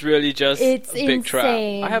 Steam is really just It's a big trap.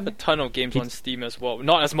 insane. I have a ton of games on Steam as well.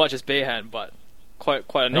 Not as much as Bayhan, but quite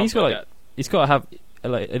a And he's number. got he's got to have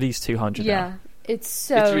like at least 200 Yeah. now. It's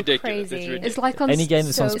so It's ridiculous, crazy. it's ridiculous. It's like on Any game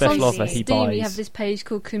that's on so special crazy. offer, he Steam, buys. you have this page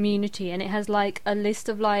called Community, and it has like a list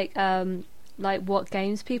of like what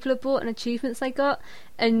games people have bought and achievements they got,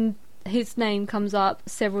 and his name comes up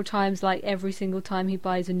several times, like every single time he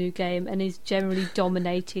buys a new game, and is generally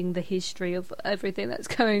dominating the history of everything that's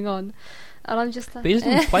going on. And I'm just like, But he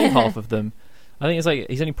doesn't even play half of them. I think it's like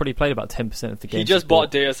he's only probably played about 10% of the games. He just he's bought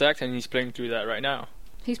Deus Ex and he's playing through that right now.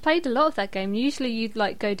 he's played a lot of that game. Usually you'd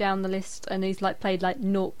like go down the list, and he's like played like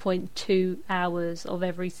 0.2 hours of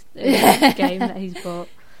every game that he's bought.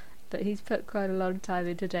 But he's put quite a lot of time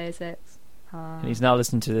into Deus Ex. And he's now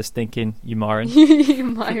listening to this thinking, "You Myron."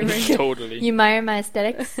 Myron. Totally. You admire my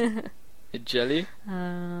aesthetics? Jelly?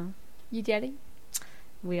 You jelly?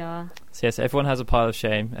 We are. So yes, everyone has a pile of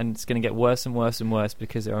shame, and it's going to get worse and worse and worse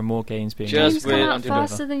because there are more games being Just Games wait come out until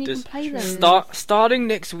faster than you Just can play them. Starting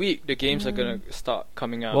next week, the games are gonna start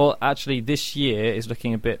coming out. Well, actually, this year is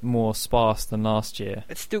looking a bit more sparse than last year.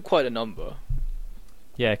 it's still quite a number.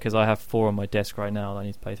 Yeah, because I have 4 on my desk right now that I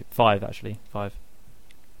need to play through. 5, actually. 5.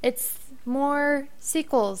 It's more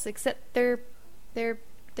sequels, except they're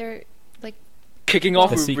like Kicking off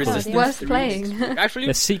The with sequels. Resistance Worth 3. playing. Actually,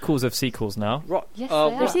 They're sequels of sequels now. Yes, uh,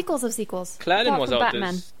 they they're are. sequels of sequels. Claddon Apart was from out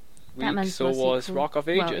Batman. this week, Batman's so not a was sequel. Rock of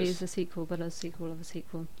Well, it Ages. is a sequel, but a sequel of a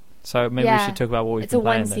sequel. So maybe we Yeah, should talk about what we've it's been a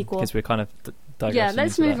playing one then, sequel. because we're kind of digressing. Yeah,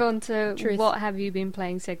 let's into move that. on to Truth. what have you been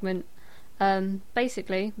playing segment.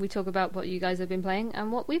 Basically, we talk about what you guys have been playing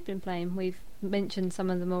and what we've been playing. We've mentioned some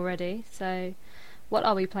of them already. So, what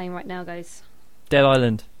are we playing right now, guys? Dead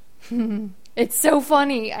Island. It's so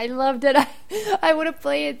funny. I loved it. I want to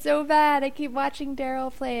play it so bad. I keep watching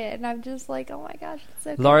Daryl play it, and I'm just like, oh my gosh, it's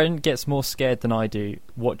so good. Lauren gets more scared than I do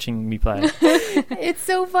watching me play. It's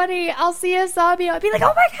so funny. I'll see a zombie. I'll be like,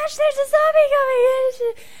 oh my gosh, there's a zombie coming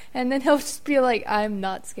in. And then he'll just be like, I'm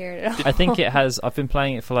not scared at all. I think it has. I've been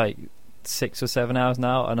playing it for like 6 or 7 hours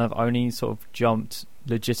now, and I've only sort of jumped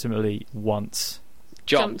legitimately once.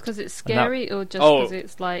 Jumped. because it's And that- scary, or just Oh. because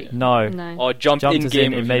it's like No. no Or jumped Jumped in as game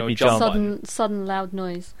in it with, made you know, me jump jump. button. sudden loud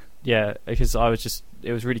noise. Yeah, because I was just.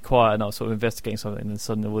 It was really quiet, and I was sort of investigating something, and then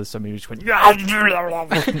suddenly all of a sudden we just went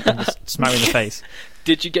and just smacked me in the face.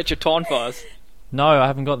 Did you get your Tonfas? No, I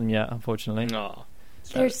haven't got them yet, unfortunately. No.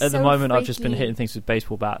 They're At the so moment, I've just been freaky. hitting things with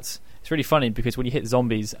baseball bats. It's really funny because when you hit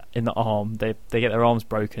zombies in the arm, they get their arms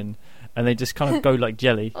broken, and they just kind of go like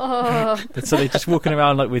jelly. Oh, So they're just walking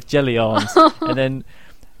around like with jelly arms, and then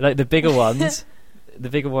like the bigger ones,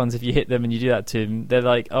 if you hit them and you do that to them, they're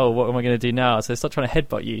like, "Oh, what am I going to do now?" So they start trying to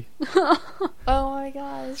headbutt you. Oh my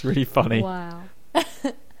gosh. It's really funny. wow.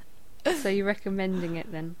 So you're recommending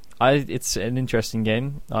it then? It's an interesting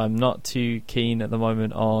game. I'm not too keen at the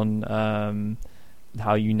moment on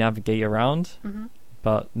how you navigate around, Mm-hmm.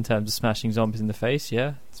 but in terms of smashing zombies in the face,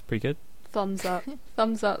 yeah, it's pretty good. Thumbs up.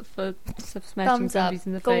 Thumbs up for smashing Thumbs up. zombies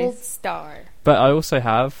in the Gold face. star. But I also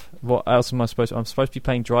have what else am I supposed to? I'm supposed to be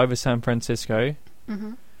playing Driver San Francisco,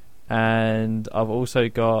 Mm-hmm. and I've also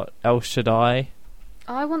got El Shaddai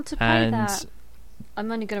I want to play and that.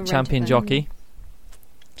 I'm only going to Champion Jockey.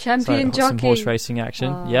 Champion So, Jockey. some horse racing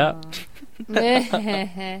action. Oh. Yeah,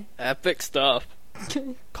 Epic stuff.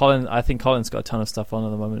 Colin. I think Colin's got a ton of stuff on at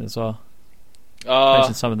the moment as well. Uh,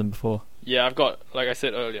 Mentioned some of them before. yeah, I've got, like I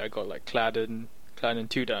said earlier, I got like Claddon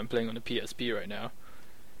 2 that I'm playing on the PSP right now.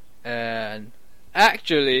 And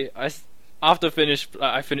actually, I finished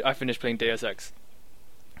playing Deus Ex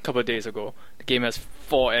a couple of days ago. The game has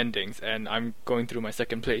 4 endings, and I'm going through my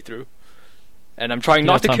second playthrough. And I'm trying You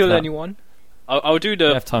not have to time kill for that. anyone. I'll do I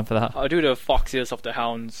the have time for that. I'll do the Foxiest of the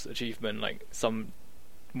Hounds achievement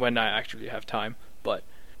when I actually have time. But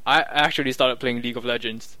I actually started playing League of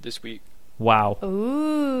Legends this week. Wow.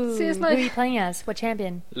 Ooh. See, it's Who like- are you playing as? What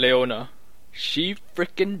champion? Leona. She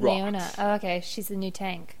freaking rocks. Leona. Oh, okay. She's the new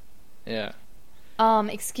tank. Yeah.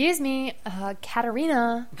 Excuse me,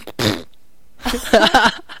 Katarina.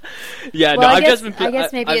 Yeah, Well, no, I I've guess- just been I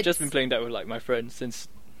guess maybe I've just it's- been playing that with like my friends since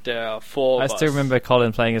there are 4 I of still us. remember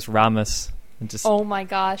Colin playing as Ramus and just Oh my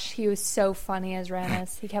gosh, he was so funny as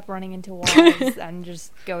Ramus. He kept running into walls and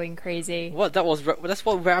just going crazy. What? That's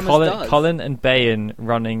what Ramus does. Colin and Bayan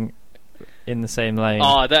running in the same lane.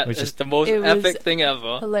 Oh, that which is the most It was epic thing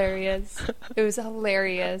ever. Hilarious. It was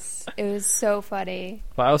hilarious. It was so funny.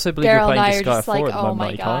 But I also believe Daryl you're and I playing are Disgaea just 4 like, at the oh moment, my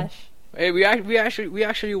aren't you, Colin? gosh. Hey, we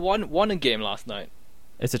actually won a game last night.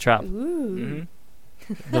 It's a trap. Ooh.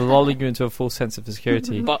 They're lulling you into a false sense of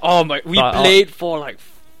security. But oh my, we But, played for like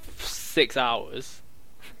 6 hours.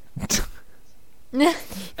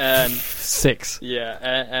 And 6. yeah,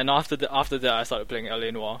 and after that I started playing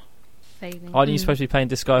LA Noire. Failing. Aren't you supposed to be playing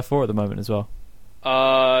Disgaea 4 at the moment as well?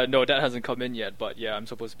 No, that hasn't come in yet, but yeah, I'm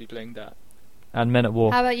supposed to be playing that. And Men at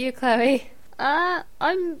War. How about you, Chloe? I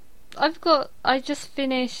just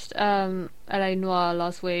finished LA Noire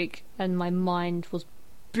last week, and my mind was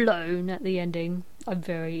blown at the ending. I'm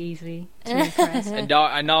very easy to impress. And now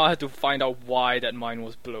I have to find out why that mine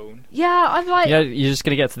was blown. Yeah, I'm like, Yeah, you're just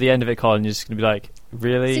going to get to the end of it, Colin, and you're just going to be like,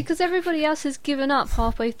 really? because everybody else has given up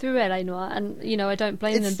halfway through LA Noire, and I don't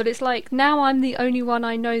blame them. It's- But it's like now I'm the only one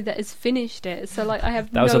I know that has finished it. So like I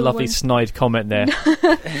have That was a lovely one, snide comment there.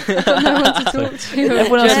 I've got no one to talk to.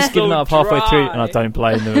 Everyone else has So given up halfway through, and I dry. don't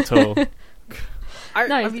blame them at all.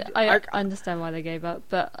 I understand why they gave up,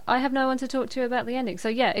 but I have no one to talk to about the ending. So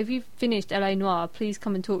yeah, if you've finished LA Noire, please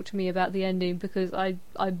come and talk to me about the ending, because I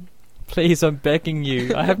Please, I'm begging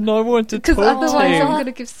you. I have no one to because talk otherwise I'm to. going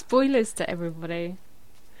to give spoilers to everybody.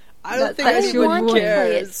 I don't think That's your anyone want to play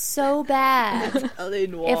it cares. so bad. LA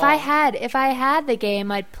Noire. If I had the game,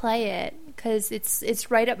 I'd play it because it's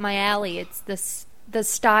right up my alley. It's the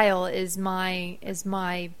style is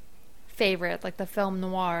my favorite, like the film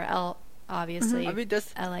noir. Obviously, I mean,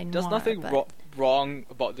 there's LA Noire, nothing but- wrong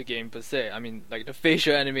about the game per se. I mean, like the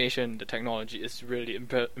facial animation, the technology is really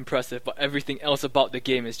impressive, but everything else about the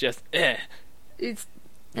game is just It's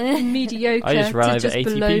mediocre I just ran to over just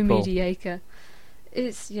 80 below people. mediocre.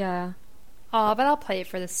 It's Oh, but I'll play it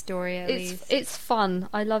for the story at least. it's fun.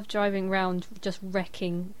 I love driving around just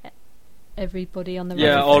wrecking everybody on the road.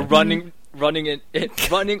 Yeah, or running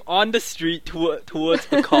on the street towards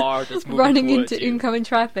a car that's moving running towards into you. incoming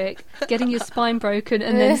traffic, getting your spine broken,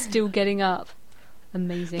 and then still getting up.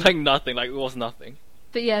 Amazing. Like nothing, like it was nothing.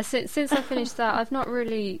 But yeah, since I finished that, I've not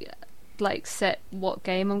really like set what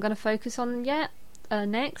game I'm going to focus on yet.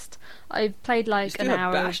 Next, I've played You like still an have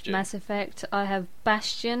hour Bastion. of Mass Effect. I have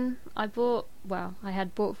Bastion. I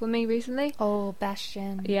had bought for me recently. Oh,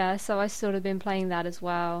 Bastion. Yeah, so I sort of been playing that as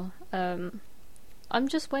well. I'm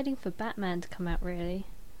just waiting for Batman to come out. Really,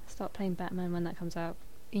 start playing Batman when that comes out.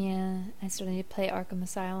 Yeah, I still need to play Arkham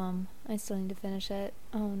Asylum. I still need to finish it.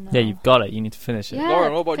 Oh no. Yeah, you've got it. You need to finish it. Yeah,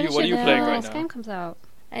 Lauren, what about you? finish What are it you when playing the right next now? game comes out.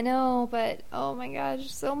 I know, but oh my gosh,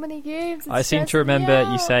 so many games. I It's seem to stressing me remember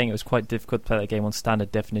you out. saying it was quite difficult to play that game on standard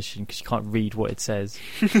definition because you can't read what it says.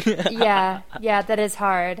 yeah, that is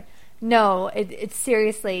hard. No, it's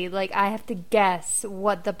seriously like I have to guess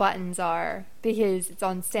what the buttons are because it's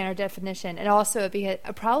on standard definition, and also because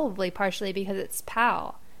probably partially because it's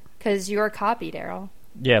PAL, because you're a copy, Daryl.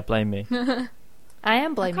 Yeah, blame me. I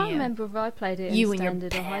am I blaming can't you. remember if I played it You in and your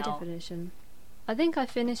standard or high pal. definition. I think I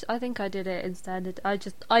did it in standard. I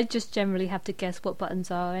just generally have to guess what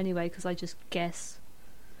buttons are anyway, because I just guess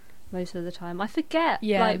most of the time. I forget.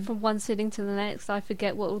 Yeah. Like from one sitting to the next, I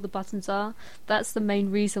forget what all the buttons are. That's the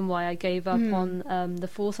main reason why I gave up on The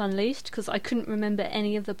Force Unleashed, because I couldn't remember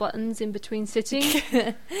any of the buttons in between sitting.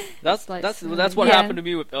 That's like that's some- that's what Yeah. happened to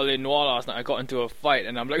me with LA Noire last night. I got into a fight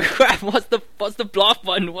and I'm like, crap, what's the block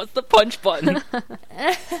button? What's the punch button?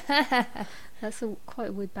 That's quite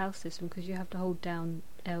a weird battle system, because you have to hold down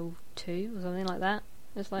L2 or something like that.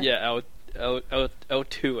 It's like Yeah,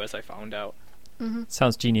 L2 as I found out.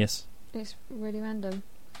 Sounds genius. It's really random.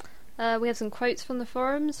 We have some quotes from the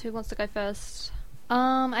forums. Who wants to go first?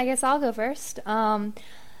 I guess I'll go first.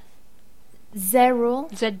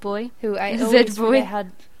 Zerul, Zed Boy. who I Zed always Boy. forget how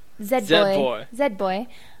Zed Boy. Zed Boy.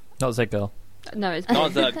 Not Z Girl. No, it's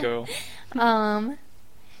Not that girl.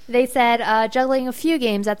 They said, juggling a few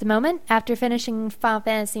games at the moment. After finishing Final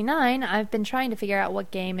Fantasy IX, I've been trying to figure out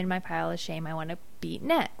what game in my pile of shame I want to beat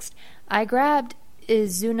next. I grabbed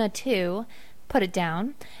Izuna 2, put it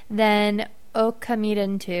down. Then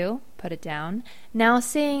Okamiden 2, put it down. Now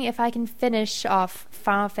seeing if I can finish off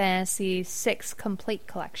Final Fantasy VI Complete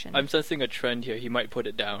Collection. I'm sensing a trend here. He might put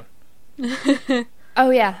it down. Oh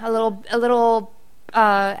yeah, a little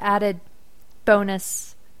added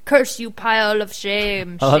bonus. Curse you, pile of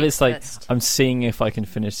shame. I love shame it's like fist. I'm seeing if I can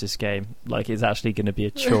finish this game. Like it's actually going to be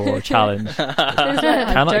a chore or a challenge. It's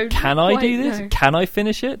like, Can I do this? know. Can I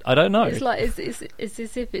finish it? I don't know. It's like it's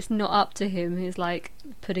as if it's not up to him. He's like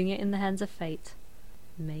putting it in the hands of fate.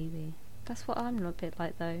 Maybe that's what I'm a bit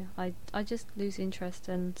like though. I just lose interest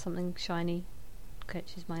and something shiny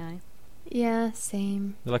catches my eye. Yeah,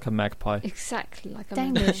 same. They're like a magpie. Exactly like a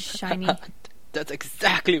Dang, magpie. they're shiny. That's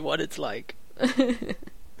exactly what it's like.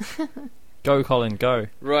 Go, Colin, go.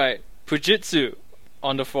 Right. Fujitsu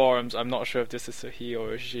on the forums. I'm not sure if this is a he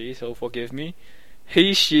or a she, so forgive me.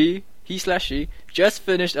 He/she just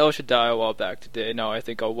finished El Shaddai a while back today. Now I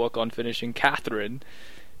think I'll work on finishing Catherine,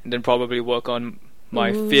 and then probably work on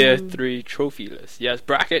my Fear 3 trophy list. Yes,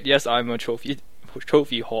 bracket. Yes, I'm a trophy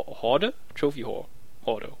hoarder.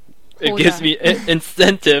 It gives me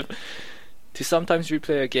incentive to sometimes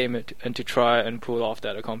replay a game and to try and pull off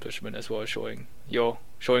that accomplishment, as well as showing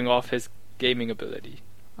off his gaming ability.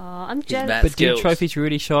 Oh, I'm He's jealous. mad. But do skills. trophies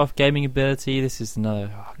really show off gaming ability? This is another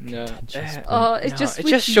No. contentious point. Oh, it No, just it with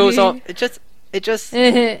just shows you. off. It just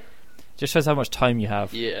Just shows how much time you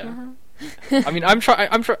have. yeah. Uh-huh. I mean, I'm trying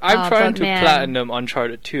but to man. platinum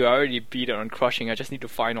Uncharted 2. I already beat it on crushing. I just need to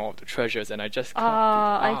find all of the treasures, and I just can't be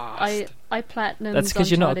asked. I platinumed. That's because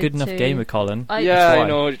you're not a good enough Uncharted 2. gamer, Colin. I- Yeah, That's I why.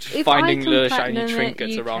 know. Just If finding I can little shiny platinum it,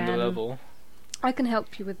 trinkets you around the can. level. I can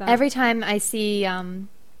help you with that. Every time I see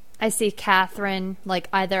Catherine, like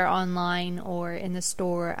either online or in the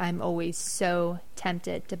store, I'm always so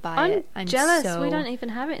tempted to buy I'm it. I'm jealous. So, we don't even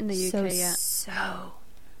have it in the UK so, yet. So.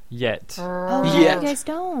 Yet. Oh, Yet. you guys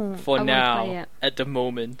don't. For I won't play now, it. at the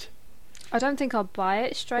moment. I don't think I'll buy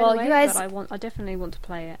it straight Well, away, you guys- but I definitely want to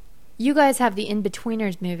play it. You guys have the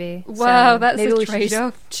In-Betweeners movie. Wow, so that's maybe a we should just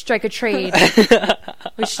trade-off. strike a trade.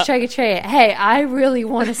 We should strike a trade. Hey, I really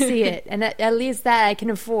want to see it, and at least that I can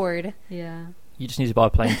afford. Yeah. You just need to buy a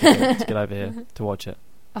plane ticket to get over here to watch it.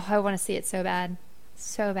 Oh, I want to see it so bad,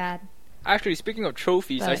 so bad. Actually, speaking of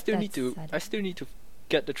trophies, I But still need that's- to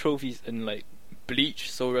get the trophies in like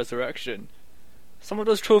Bleach, Soul Resurrection. Some of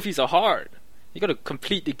those trophies are hard. You gotta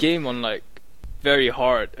complete the game on like very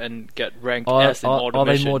hard and get rank S in all the Are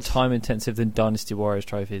they missions. more time intensive than Dynasty Warriors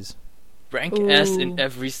trophies? Rank S in Ooh,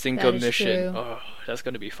 every single that is mission. true. Oh, that's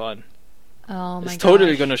gonna be fun. Oh my It's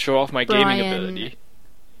totally gosh. gonna show off my gaming Brian- ability.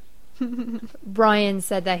 Brian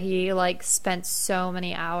said that he like spent so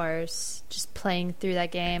many hours just playing through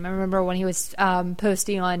that game. I remember when he was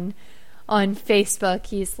posting on Facebook,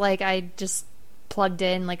 he's like, I just plugged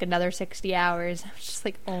in like another 60 hours. I was just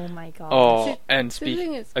like, oh my god. Oh, and the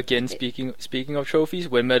thing is, speaking of trophies,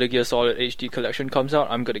 when Metal Gear Solid HD Collection comes out,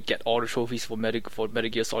 I'm gonna get all the trophies for Metal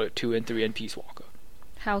Gear Solid 2 and 3 and Peace Walker.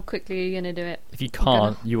 how quickly are you going to do it? If you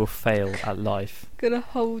can't, you will fail at life. Gonna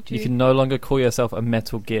hold you, You can no longer call yourself a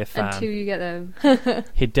Metal Gear fan. until you get them.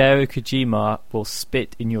 Hideo Kojima will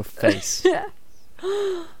spit in your face.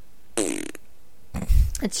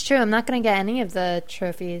 It's true. I'm not going to get any of the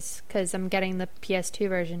trophies because I'm getting the PS2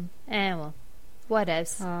 version. Well,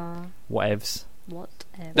 whatevs. Whatevs.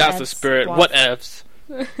 Whatever. That's the That's spirit. what- Whatevs.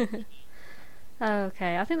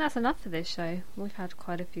 Okay, I think that's enough for this show. We've had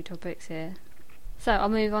quite a few topics here. So I'll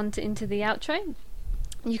move on into the outro.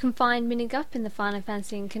 You can find Minigup in the Final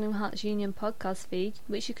Fantasy and Kingdom Hearts Union podcast feed,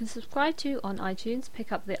 which you can subscribe to on iTunes,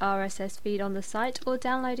 pick up the RSS feed on the site, or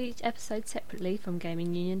download each episode separately from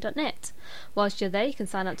gamingunion.net. Whilst you're there, you can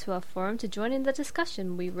sign up to our forum to join in the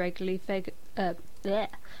discussion. We regularly I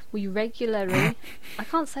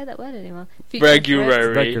can't say that word anymore. Feature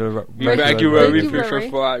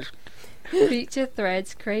Feature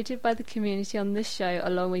threads created by the community on this show,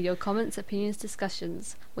 along with your comments, opinions,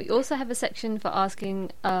 discussions. We also have a section for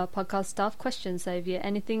asking podcast staff questions. So if you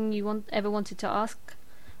anything you ever wanted to ask,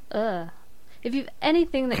 if you've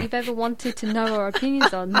anything that you've ever wanted to know our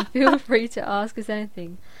opinions on, then feel free to ask us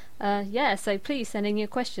anything. So please send in your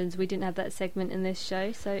questions. We didn't have that segment in this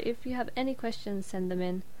show, so if you have any questions, send them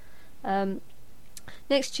in.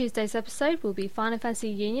 Next Tuesday's episode will be Final Fantasy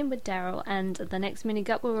Union with Daryl, and the next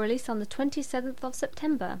Minigup will release on the 27th of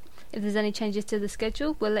September. If there's any changes to the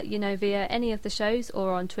schedule, we'll let you know via any of the shows,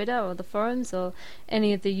 or on Twitter, or the forums, or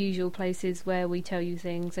any of the usual places where we tell you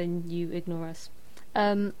things and you ignore us.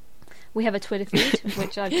 We have a Twitter feed,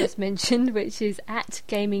 which I've just mentioned, which is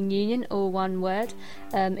 @GamingUnion, all one word.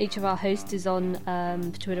 Each of our hosts is on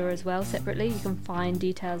Twitter as well, separately. You can find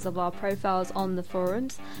details of our profiles on the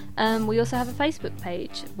forums. We also have a Facebook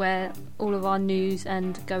page where all of our news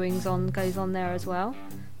and goings-on goes on there as well.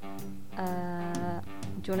 Do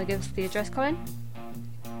you want to give us the address, Colin?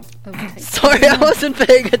 Sorry, I wasn't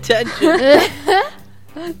paying attention.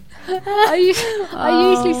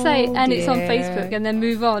 I usually say, and it's on dear. Facebook, and then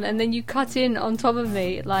move on, and then you cut in on top of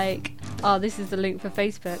me like, oh, this is the link for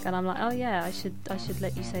Facebook, and I'm like, oh yeah, I should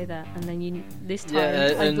let you say that, and then this time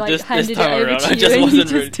Yeah, I and like this handed time it over around, to I you, just and you wasn't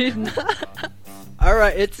just ready. didn't.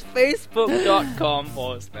 Alright, it's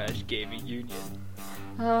facebook.com/gamingunion.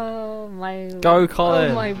 Oh my! Go,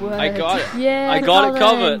 Colin. Oh my word! I got it. Yeah, I got it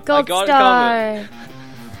Colin, covered. Gold I got it star.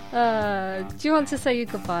 covered. Do you want to say your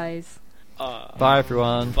goodbyes? Bye,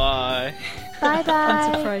 everyone. Bye. Bye I'm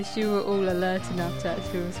bye. surprised you were all alert enough to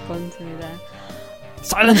actually respond to me there.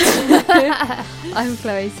 Silence. I'm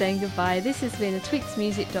Chloe saying goodbye. This has been a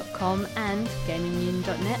tweaksmusic.com and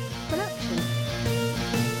gamingunion.net production.